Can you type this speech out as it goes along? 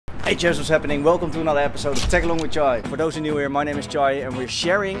Hey cheers, what's happening? Welcome to another episode of Tag Along with Chai. For those who are new here, my name is Chai and we're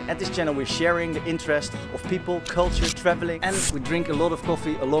sharing, at this channel, we're sharing the interest of people, culture, traveling, and we drink a lot of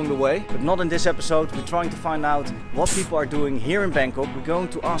coffee along the way. But not in this episode, we're trying to find out what people are doing here in Bangkok. We're going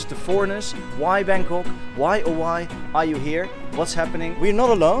to ask the foreigners, why Bangkok? Why are you here? What's happening? We're not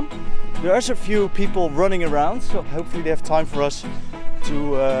alone. There's a few people running around, so hopefully they have time for us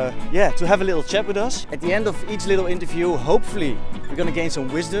to have a little chat with us. At the end of each little interview, hopefully we're gonna gain some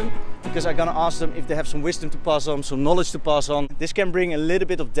wisdom, because I'm gonna ask them if they have some wisdom to pass on, some knowledge to pass on. This can bring a little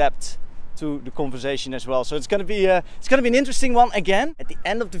bit of depth to the conversation as well. So it's gonna be an interesting one again. At the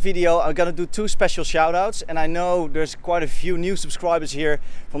end of the video, I'm gonna do two special shout outs, and I know there's quite a few new subscribers here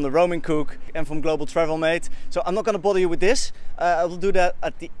from the Roaming Cook and from Global Travel Mate. So I'm not gonna bother you with this. I will do that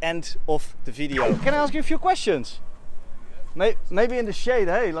at the end of the video. Can I ask you a few questions? Maybe in the shade,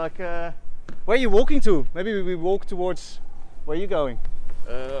 hey, like where are you walking to? Maybe we walk towards, where are you going?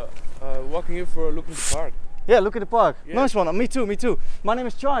 Walking here for look at the park. Yeah, look at the park. Yeah. Nice one. Me too. My name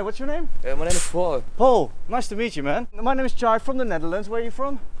is Chai. What's your name? My name is Paul. Paul. Nice to meet you, man. My name is Chai from the Netherlands. Where are you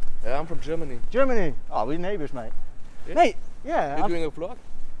from? I'm from Germany. Germany. Oh, we're neighbors, mate. Yeah. Mate, yeah. You're doing a vlog?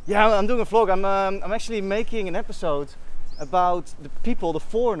 Yeah, I'm doing a vlog. I'm actually making an episode about the people, the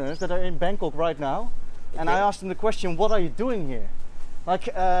foreigners that are in Bangkok right now. And I asked them the question, what are you doing here? Like,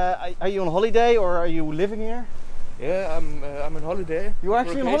 are you on holiday or are you living here? Yeah, I'm on holiday. You are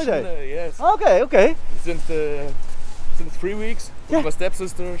actually on holiday? Yes. Okay. Since 3 weeks. Yeah. With my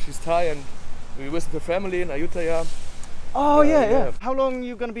stepsister, she's Thai, and we visit her family in Ayutthaya. Oh yeah. How long are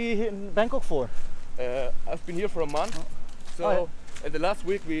you gonna be here in Bangkok for? I've been here for a month. So in the last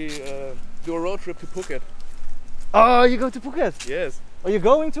week we do a road trip to Phuket. Oh, you go to Phuket? Yes. Are you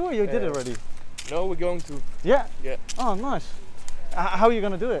going to, or you did it already? No, we're going to. Yeah? Yeah. Oh, nice. How are you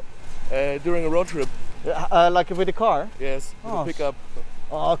gonna do it? During a road trip. Like with a car? Yes. With a pickup.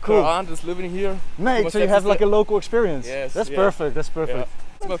 Oh, cool. Our aunt is living here. Mate, so you have like a local experience. Yes. That's perfect. That's perfect.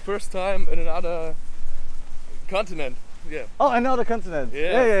 Yeah. It's my first time in another continent. Yeah. Oh, another continent.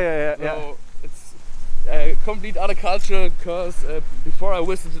 Yeah. Yeah. So it's a complete other culture, because before I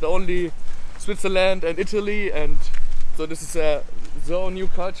visited only Switzerland and Italy, and so this is a so new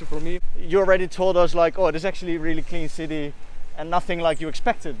culture for me. You already told us like, oh, this is actually a really clean city and nothing like you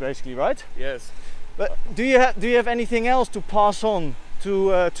expected, basically, right? Yes. But do you have anything else to pass on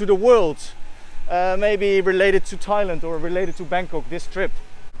to the world? Maybe related to Thailand or related to Bangkok, this trip?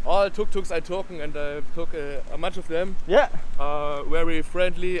 All tuk-tuks I took, and I took a bunch of them. Yeah. Are very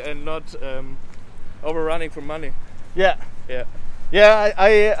friendly and not overrunning for money. Yeah. Yeah. Yeah,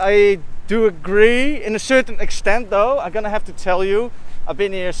 I do agree in a certain extent, though. I'm gonna have to tell you, I've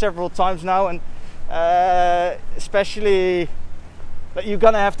been here several times now, and especially that you're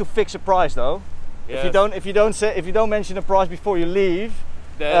gonna have to fix a price, though. Yes. If you don't mention a price before you leave,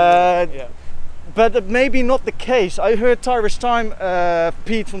 Then, yeah. But that may be not the case. I heard Tyrus Time,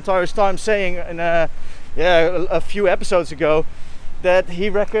 Pete from Tyrus Time, saying in a few episodes ago that he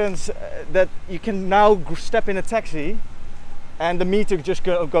reckons that you can now step in a taxi and the meter just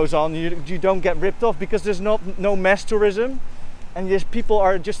goes on. You don't get ripped off because there's no mass tourism, and yes, people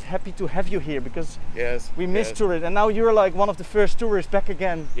are just happy to have you here because we miss tourism. And now you're like one of the first tourists back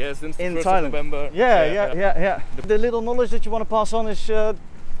again. Yeah, since the 1st Thailand. of November. Yeah. The little knowledge that you want to pass on is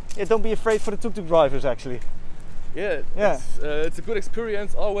don't be afraid for the tuk-tuk drivers, actually. Yeah. It's a good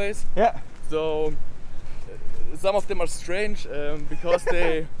experience always. Yeah. So some of them are strange because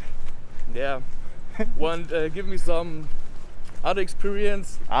they want give me some other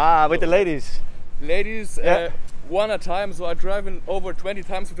experience. With the ladies. Ladies, one at a time. So I drive over 20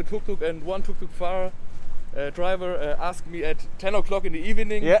 times with the tuk-tuk, and one tuk-tuk driver asked me at 10 o'clock in the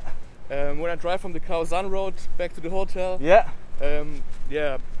evening. Yeah. When I drive from the Khao San Road back to the hotel. Yeah.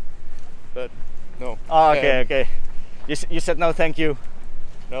 But no. Oh, okay. You said no, thank you.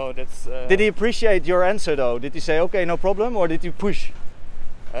 No, that's. Did he appreciate your answer though? Did he say okay, no problem, or did you push?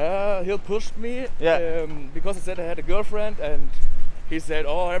 He pushed me. Yeah. Because I said I had a girlfriend, and he said,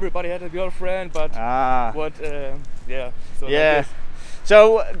 "Oh, everybody had a girlfriend, but what?" Yeah. So yeah.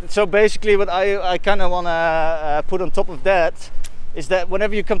 Like so basically, what I kind of want to put on top of that is that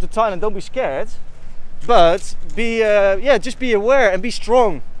whenever you come to Thailand, don't be scared, but just be aware and be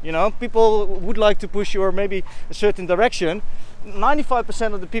strong. You know, people would like to push you or maybe a certain direction.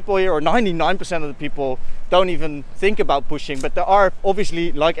 95% of the people here, or 99% of the people, don't even think about pushing, but there are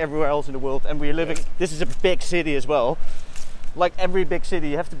obviously, like everywhere else in the world, and we're living, this is a big city as well. Like every big city,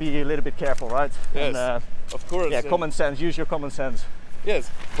 you have to be a little bit careful, right? Yes, and, of course. Yeah, common sense, use your common sense. Yes,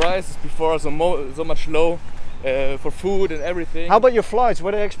 prices before so much low for food and everything. How about your flights?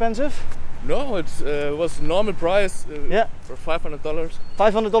 Were they expensive? No, it was normal price. Yeah. For $500.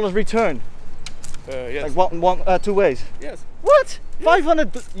 $500 return. Yes. Like 2 ways. Yes. What?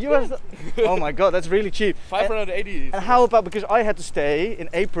 500 US? Oh my god, that's really cheap. 580. And how about, because I had to stay, in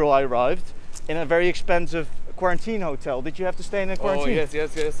April I arrived, in a very expensive quarantine hotel. Did you have to stay in a quarantine? Oh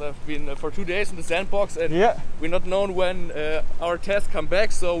yes. I've been for 2 days in the sandbox, and yeah. we're not known when our tests come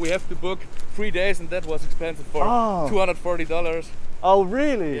back, so we have to book 3 days, and that was expensive for $240. Oh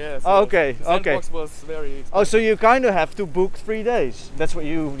really? Yes. Okay. The sandbox was very expensive. Oh, so you kind of have to book 3 days. That's what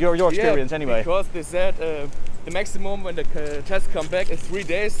your experience anyway. Because they said the maximum when the tests come back is 3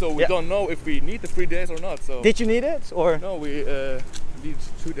 days, so we don't know if we need the 3 days or not. So did you need it or? No, we need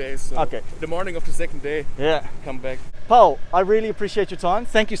 2 days. So okay. The morning of the second day. Yeah. Come back. Paul, I really appreciate your time.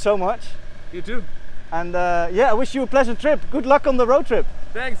 Thank you so much. You too. And yeah, I wish you a pleasant trip. Good luck on the road trip.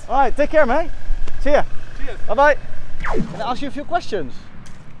 Thanks. All right, take care, mate. See ya. Cheers. Bye bye. Can I ask you a few questions?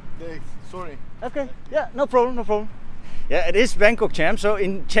 Sorry. Okay. Yeah, no problem, no problem. Yeah, it is Bangkok, champ. So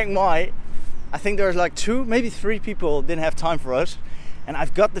in Chiang Mai, I think there's like 2, maybe 3 people didn't have time for us. And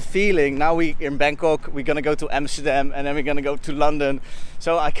I've got the feeling now we in Bangkok, we're gonna go to Amsterdam and then we're gonna go to London.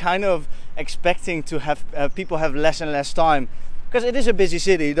 So I kind of expecting to have people have less and less time. Because it is a busy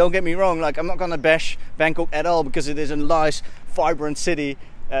city, don't get me wrong. Like, I'm not gonna bash Bangkok at all because it is a nice, vibrant city.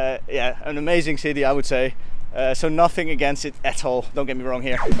 Yeah, an amazing city, I would say. So nothing against it at all, don't get me wrong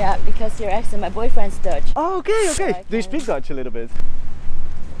here. Yeah, because your accent, my boyfriend's Dutch. Oh, okay. So do you speak Dutch a little bit?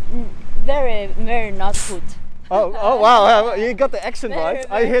 Very, very not good. Oh wow, you got the accent right.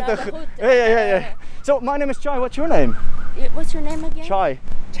 I hear the... Yeah. So my name is Chai, what's your name? What's your name again? Chai.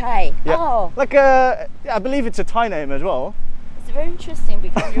 Chai, yeah. Oh. Like, yeah, I believe it's a Thai name as well. It's very interesting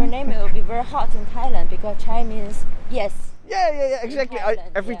because your name will be very hot in Thailand because Chai means yes. Yeah, exactly.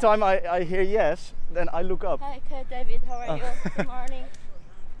 Thailand, every time I hear yes, then I look up. Hi, David, how are you? Good morning.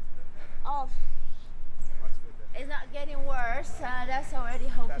 Oh, it's not getting worse. That's already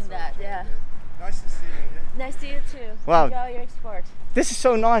hoping that, yeah. Nice to see you. Nice to you too. Wow. Enjoy your export. This is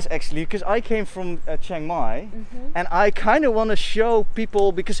so nice actually, because I came from Chiang Mai, and I kind of want to show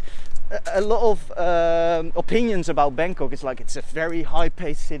people, because a lot of opinions about Bangkok, it's like it's a very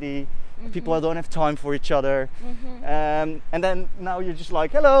high-paced city. People don't have time for each other, and then now you're just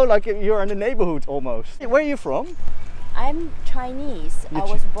like, hello, like you're in the neighborhood almost. Where are you from? I'm Chinese. I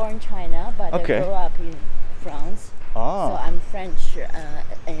was born in China, but I grew up in France. So I'm French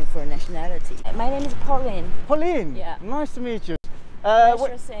for nationality. My name is Pauline. Pauline? Yeah. Nice to meet you.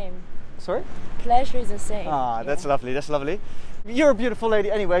 Pleasure same. Sorry? Pleasure is the same. Ah, that's lovely, that's lovely. You're a beautiful lady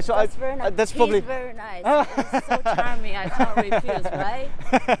anyway, so that's very nice. That's probably... He's very nice. It's so charming, I can't refuse, right?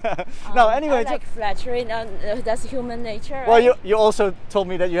 No, anyway... I like flattery, that's human nature, well, right? you also told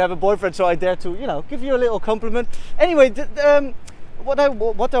me that you have a boyfriend, so I dare to, you know, give you a little compliment. Anyway, what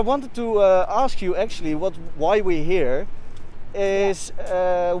I wanted to ask you actually, why we're here, is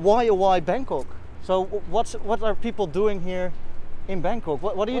why Bangkok? So what are people doing here in Bangkok?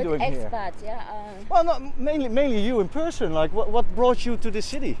 What are you doing here? Expat, yeah. Well, not mainly you in person. Like, what brought you to the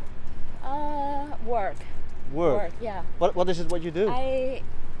city? Work. Work. Yeah. What is it? What you do?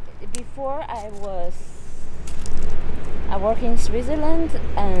 Before I work in Switzerland,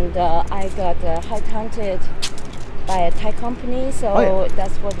 and I got headhunted by a Thai company, so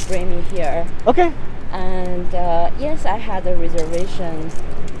that's what bring me here. Okay. And yes, I had a reservation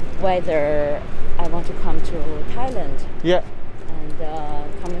whether I want to come to Thailand. Yeah. And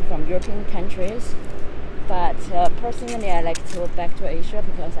coming from European countries, but personally I like to go back to Asia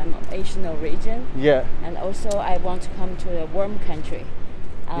because I'm of Asian origin. Yeah. And also I want to come to a warm country.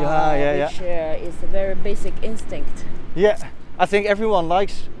 Which is a very basic instinct. Yeah, I think everyone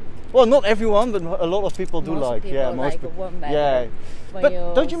likes. Well, not everyone, but a lot of people do like. Yeah, most people. Warm weather. Yeah.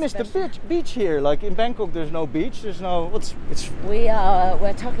 But don't you miss the beach here? Like in Bangkok, there's no beach. There's no.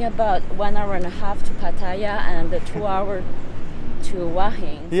 We're talking about 1.5 hours to Pattaya and 2 hours to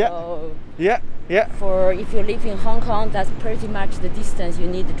Wahing. Yeah. So yeah. For if you live in Hong Kong, that's pretty much the distance you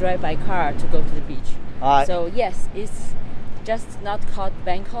need to drive by car to go to the beach. So yes, it's just not called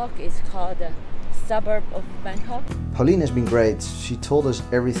Bangkok. It's called a suburb of Bangkok. Pauline has been great. She told us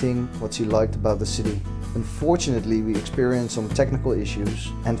everything what she liked about the city. Unfortunately, we experienced some technical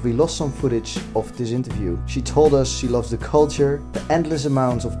issues and we lost some footage of this interview. She told us she loves the culture, the endless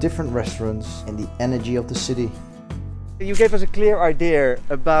amounts of different restaurants and the energy of the city. You gave us a clear idea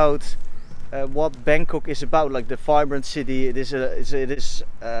about what Bangkok is about, like the vibrant city. It is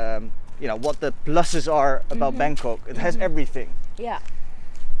you know, what the pluses are about Bangkok. It has everything. Yeah.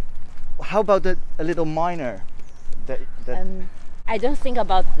 How about a little minor? I don't think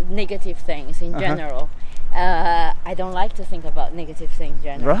about negative things in general. I don't like to think about negative things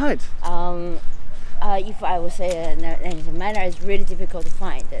generally. Right. If I would say a manner is really difficult to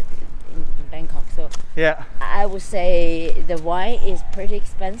find in Bangkok, so Yeah. I would say the wine is pretty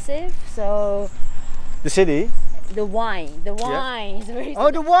expensive. So The city. the wine is very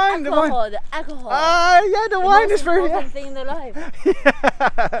Oh, the wine, the alcohol. Yeah, the wine is very. important thing in the life.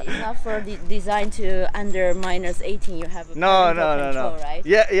 It's not for designed to under -18. You have a No, control, right?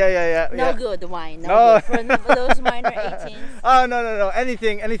 Yeah. No good, the wine. No, No. good. For those minor 18s. Oh no.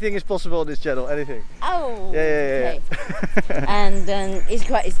 Anything is possible in this channel. Anything. Oh. Yeah. And then it's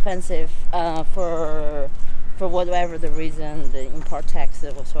quite expensive for whatever the reason, the import tax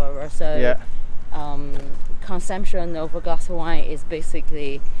or whatsoever. So Yeah. Consumption of a glass of wine is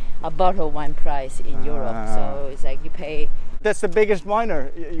basically a bottle of wine price in Europe. So it's like you pay. That's the biggest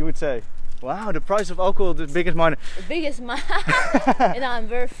minor, you would say. Wow, the price of alcohol, the biggest minor. The biggest I'm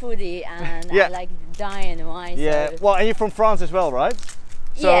very foodie and Yeah. I like dine wine. Yeah. So Well, and you're from France as well, right?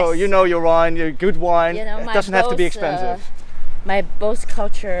 So yes. you know your wine, your good wine. You know, It my doesn't have to be both, expensive. My both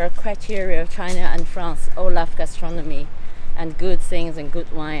culture criteria of China and France all love gastronomy and good things and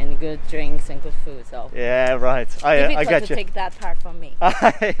good wine and good drinks and good food. So Yeah, right. I difficult got to you. take that part from me.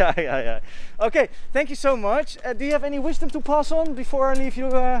 Yeah. Okay, thank you so much. Do you have any wisdom to pass on before I leave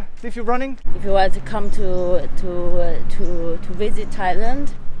you running? If you want to come to visit Thailand,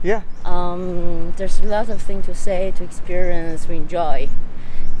 Yeah. there's a lot of things to say, to experience, to enjoy.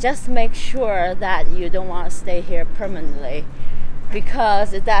 Just make sure that you don't want to stay here permanently,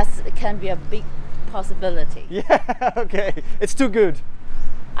 because that can be a big possibility. Yeah. Okay. It's too good.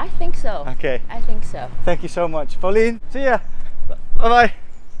 I think so. Okay. I think so. Thank you so much, Pauline. See ya. Bye bye.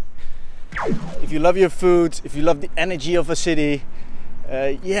 If you love your food, if you love the energy of a city,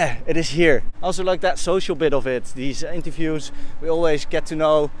 yeah, it is here. I also like that social bit of it. These interviews, we always get to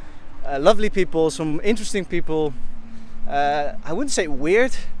know lovely people, some interesting people. I wouldn't say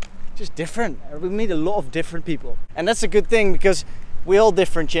weird, just different. We meet a lot of different people, and that's a good thing because we're all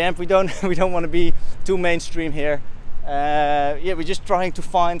different, champ. We don't want to be too mainstream here. Yeah, we're just trying to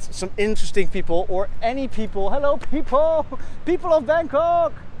find some interesting people or any people. Hello, people of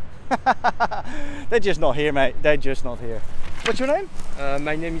Bangkok. They're just not here, mate. They're just not here. What's your name?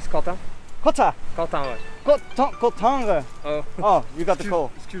 My name is Quentin. Kota. Quentin, ouais. Kotanga. Oh, Oh, you got the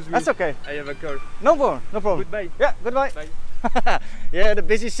call. excuse me. That's okay. I have a call. No problem. No problem. Goodbye. Yeah, goodbye. Bye. Yeah, the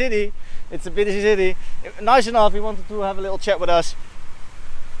busy city. It's a busy city. Nice enough, he wanted to have a little chat with us.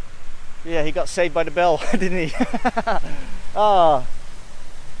 Yeah, he got saved by the bell, didn't he? Ah.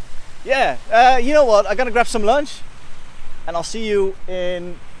 Yeah, you know what? I'm gonna grab some lunch and I'll see you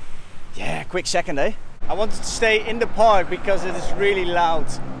in, yeah, a quick second, eh? I wanted to stay in the park because it is really loud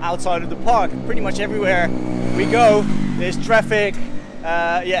outside of the park. Pretty much everywhere we go, there's traffic.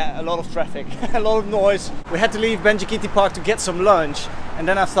 Yeah, a lot of traffic, a lot of noise. We had to leave Benjakitti Park to get some lunch, and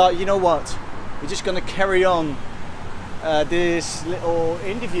then I thought, you know what? We're just gonna carry on these little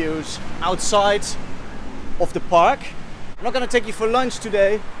interviews outside of the park. I'm not gonna take you for lunch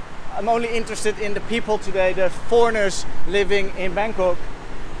today. I'm only interested in the people today, the foreigners living in Bangkok.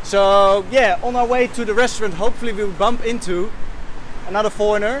 So yeah, on our way to the restaurant, hopefully we'll bump into another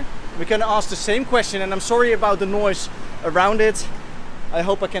foreigner. We're gonna ask the same question, and I'm sorry about the noise around it. I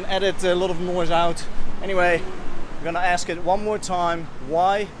hope I can edit a lot of noise out. Anyway, we're gonna ask it one more time.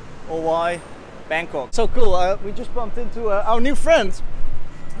 Why Bangkok? So cool, we just bumped into our new friend.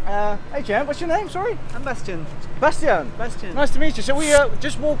 Hey champ, what's your name, sorry? I'm Bastian. Bastian. Bastian. Nice to meet you. So we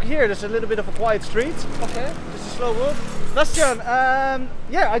just walk here, there's a little bit of a quiet street. Okay. Just a slow walk. Bastian,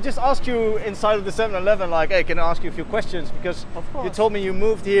 yeah, I just asked you inside of the 7-Eleven, like, hey, can I ask you a few questions? Because Of course. you told me you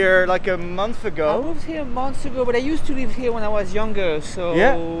moved here like a month I ago. moved here months ago, but I used to live here when I was younger, so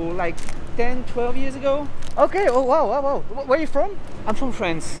Yeah. like 10, 12 years ago. Okay, oh wow. Where are you from? I'm from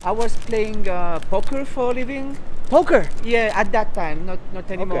France. I was playing poker for a living. Poker. Yeah, at that time, not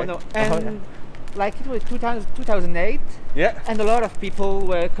anymore. Okay. No. Oh, And like it was 2008, Yeah. and a lot of people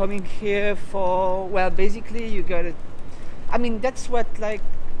were coming here for, well, basically you got it. I mean, that's what, like,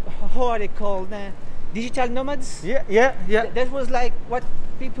 how are they called? Digital nomads. Yeah. That was like what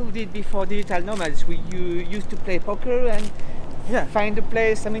people did before digital nomads. You used to play poker and Yeah. find a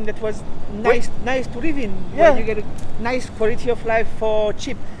place. I mean, that was nice to live in. Yeah. Where you get a nice quality of life for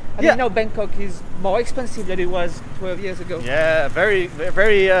cheap. I Yeah. mean, now Bangkok is more expensive than it was 12 years ago. Yeah, very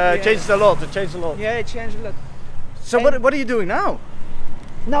changed a lot. It changed a lot. Yeah, it changed a lot. So And- what are you doing now?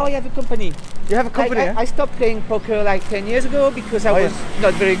 Now I have a company. You have a company? I stopped playing poker like 10 years ago because I Oh, was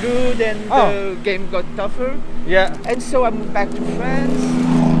not very good and Oh. the game got tougher. Yeah. And so I moved back to France,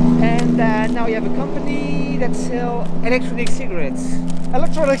 and now I have a company that sells electronic cigarettes.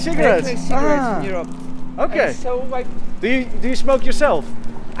 Electronic cigarettes. Electronic cigarettes in Europe. Okay. And so Do you smoke yourself?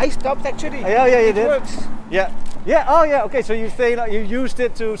 I stopped actually. Yeah, you it did. Works. Yeah. Yeah. Oh, yeah. Okay. So you say you used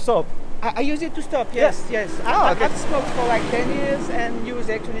it to stop. I use it to stop. Yes, yes. Okay. I've smoked for like 10 years and used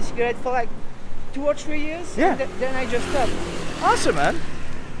electronic cigarette for like 2 or 3 years. Yeah. And then I just stopped. Awesome, man.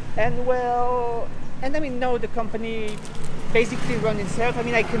 And well, and I mean, now the company basically runs itself. I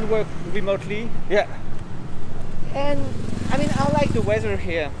mean, I can work remotely. Yeah. And I mean, I like the weather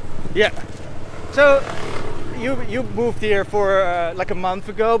here. Yeah. So you moved here for like a month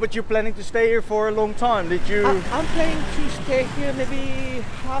ago, but you're planning to stay here for a long time. Did you? I'm planning to stay here maybe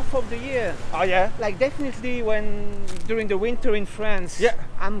half of the year. Oh yeah. Like definitely during the winter in France. Yeah.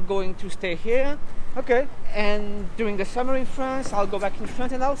 I'm going to stay here. Okay. And during the summer in France, I'll go back in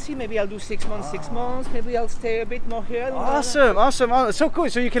France and I'll see. Maybe I'll do 6 months, 6 months. Maybe I'll stay a bit more here. Awesome, awesome. So cool.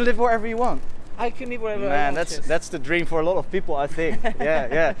 So you can live wherever you want. I can live wherever I Man, want. that's the dream for a lot of people, I think.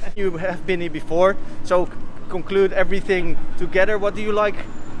 Yeah. You have been here before, so conclude everything together. What do you like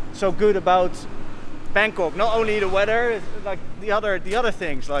so good about Bangkok? Not only the weather, like the other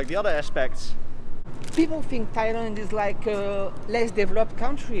things, like the other aspects. People think Thailand is like a less developed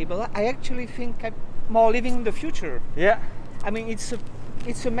country, but I actually think I'm more living in the future. Yeah. I mean, it's a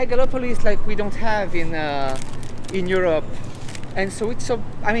megalopolis like we don't have in Europe. And so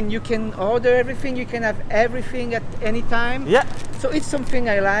I mean, you can order everything, you can have everything at any time. Yeah. So it's something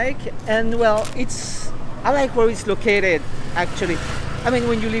I like, and well, I like where it's located, actually. I mean,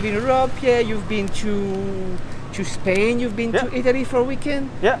 when you live in Europe, yeah, you've been to Spain, you've been to Italy for a weekend.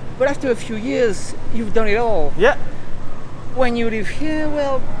 Yeah. But after a few years, you've done it all. Yeah. When you live here,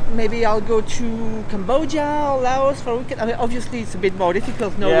 well, maybe I'll go to Cambodia or Laos for a weekend. I mean, obviously it's a bit more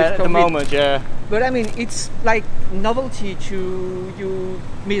difficult now with COVID. At the moment, yeah. But I mean, it's like novelty you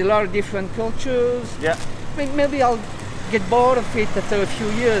meet a lot of different cultures. Yeah. I mean, maybe I'll get bored of it after a few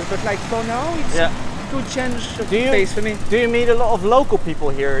years, but like for now, it's a good change of pace for me. Do you meet a lot of local people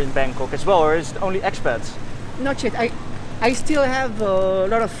here in Bangkok as well, or is it only expats? Not yet. I still have a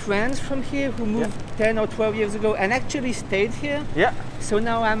lot of friends from here who moved 10 or 12 years ago and actually stayed here. Yeah. So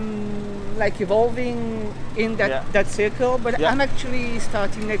now I'm like evolving in that circle, but I'm actually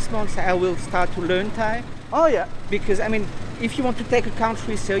starting next month. I will start to learn Thai. Oh yeah. Because I mean, if you want to take a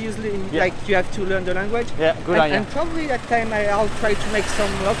country seriously, like you have to learn the language. Yeah, good idea. And probably that time I'll try to make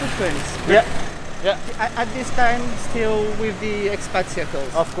some local friends. Yeah. Yeah. At this time, still with the expat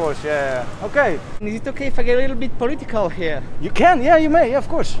circles. Of course, yeah. Okay. Is it okay if I get a little bit political here? You can, yeah, you may, yeah, of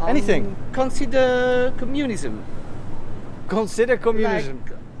course. Anything. Consider communism. Consider communism.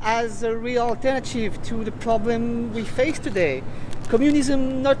 Like, as a real alternative to the problem we face today.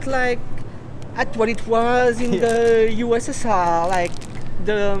 Communism not like at what it was in the USSR, like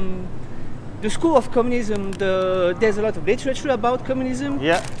the school of communism, there's a lot of literature about communism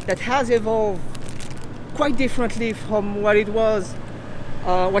that has evolved quite differently from what it was,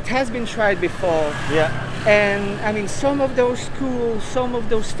 what has been tried before. Yeah. And I mean, some of those schools, some of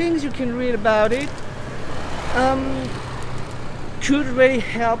those things you can read about it, could really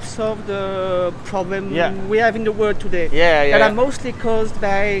help solve the problem we have in the world today. That are mostly caused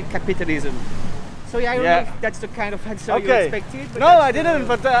by capitalism. So yeah, I don't know if that's the kind of answer you expected. But no, I didn't,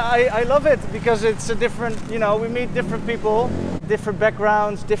 but I love it because it's a different, you know, we meet different people, different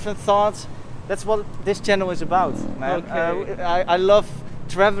backgrounds, different thoughts. That's what this channel is about, man. Okay. I love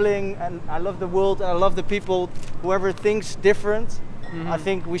traveling and I love the world and I love the people. Whoever thinks different, I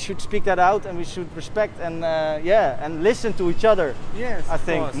think we should speak that out and we should respect and and listen to each other. Yes, I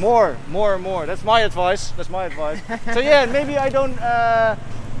think more. That's my advice. That's my advice. So yeah, maybe I don't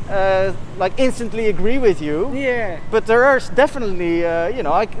like instantly agree with you. Yeah. But there are definitely, you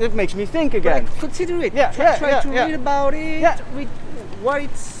know, it makes me think again. But consider it. Yeah. Try to read about it. Yeah. With what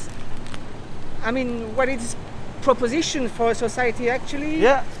it's, I mean, what its proposition for society actually.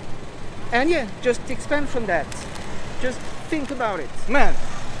 Yeah. And yeah, just expand from that. Just think about it. Man,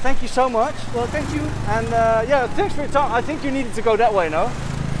 thank you so much. Well, thank you. And yeah, thanks for your time. I think you needed to go that way, no?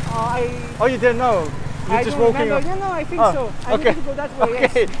 Oh, you didn't know? You're just walking. No, I think so. I need to go that way.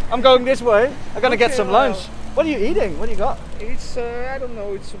 Okay, yes. I'm going this way. I'm gonna get some lunch. What are you eating? What do you got? It's I don't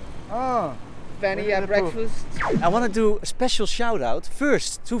know. It's vanilla breakfast. I want to do a special shout out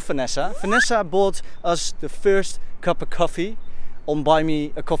first to Vannesa. Vannesa bought us the first cup of coffee on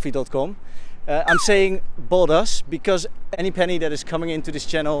buymeacoffee.com. I'm saying bought us because any penny that is coming into this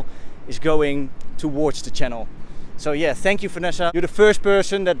channel is going towards the channel. So yeah, thank you Vannesa. You're the first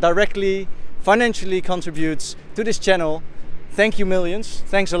person that directly financially contributes to this channel. Thank you millions.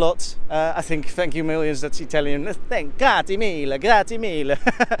 Thanks a lot. I think thank you millions, that's Italian. Grazie mille, grazie mille.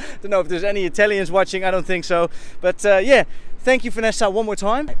 Don't know if there's any Italians watching, I don't think so. But yeah, Thank you, Vannesa, one more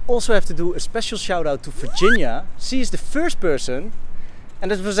time. I also have to do a special shout out to Virginia. She is the first person,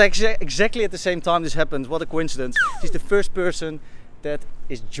 and it was exactly at the same time this happened. What a coincidence. She's the first person that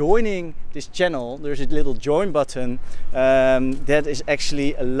is joining this channel. There's a little join button that is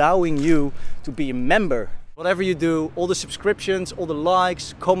actually allowing you to be a member. Whatever you do, all the subscriptions, all the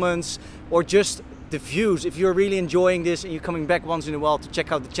likes, comments, or just the views. If you're really enjoying this and you're coming back once in a while to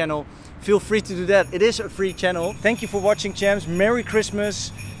check out the channel, feel free to do that. It is a free channel. Thank you for watching, champs. Merry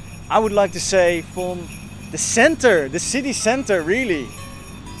Christmas. I would like to say from the center, the city center, really.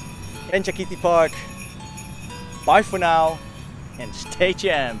 Benjakitti Park. Bye for now and stay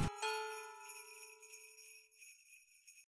champ.